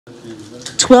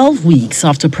12 weeks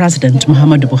after President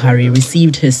Muhammadu Buhari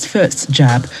received his first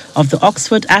jab of the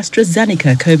Oxford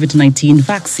AstraZeneca COVID-19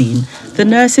 vaccine, the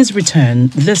nurses return,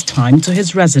 this time to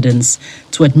his residence,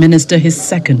 to administer his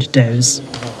second dose.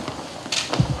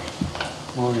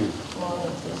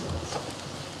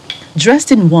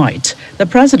 Dressed in white, the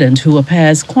president, who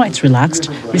appears quite relaxed,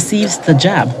 receives the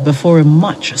jab before a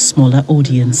much smaller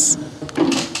audience.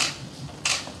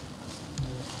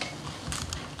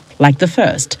 Like the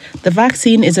first, the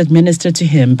vaccine is administered to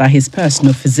him by his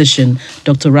personal physician,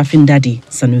 Dr. Rafindadi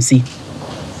Sanusi.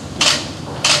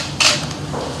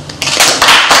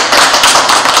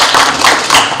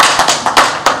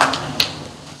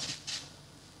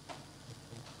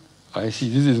 I see,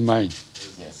 this is mine.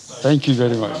 Yes. Thank you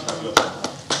very much.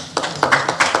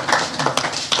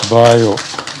 Bio.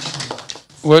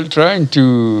 Well, trying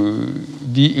to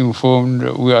be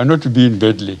informed, we are not being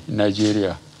badly in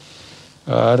Nigeria.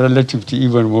 Relative to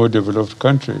even more developed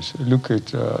countries. Look at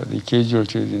the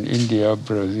casualties in India,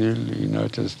 Brazil,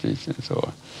 United States, and so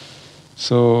on.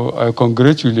 So I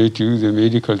congratulate you, the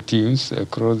medical teams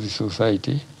across the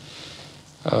society.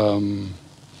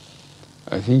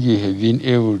 I think you have been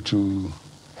able to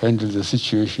handle the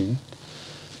situation,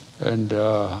 and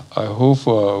I hope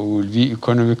we will be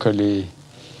economically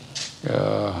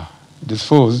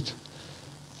disposed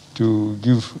to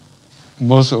give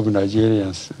most of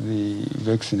Nigerians the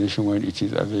vaccination when it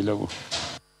is available.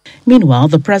 Meanwhile,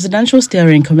 the Presidential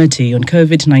Steering Committee on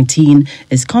COVID-19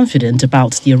 is confident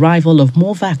about the arrival of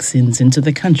more vaccines into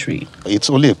the country. It's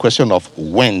only a question of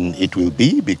when it will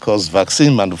be, because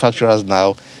vaccine manufacturers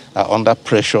now are under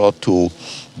pressure to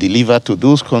deliver to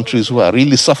those countries who are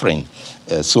really suffering.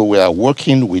 So we are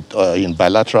working with in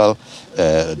bilateral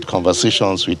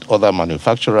conversations with other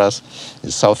manufacturers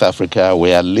in South Africa,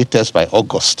 where latest by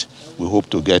August we hope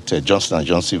to get Johnson &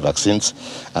 Johnson vaccines,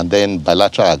 and then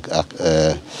bilateral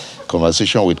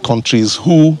conversation with countries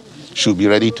who should be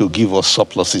ready to give us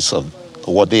surpluses of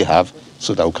what they have,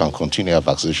 so that we can continue our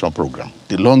vaccination program.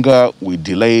 The longer we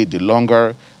delay, the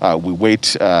longer we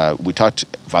wait without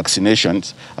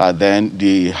vaccinations, then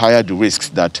the higher the risks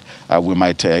that we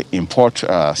might import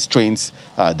strains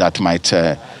that might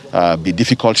be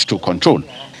difficult to control.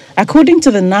 According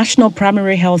to the National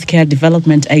Primary Healthcare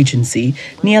Development Agency,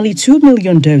 nearly 2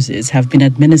 million doses have been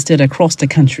administered across the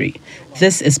country.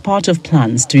 This is part of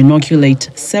plans to inoculate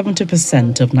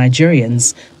 70% of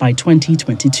Nigerians by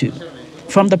 2022.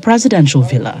 From the presidential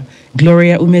villa,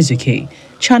 Gloria Umezuke,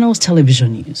 Channels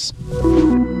Television News.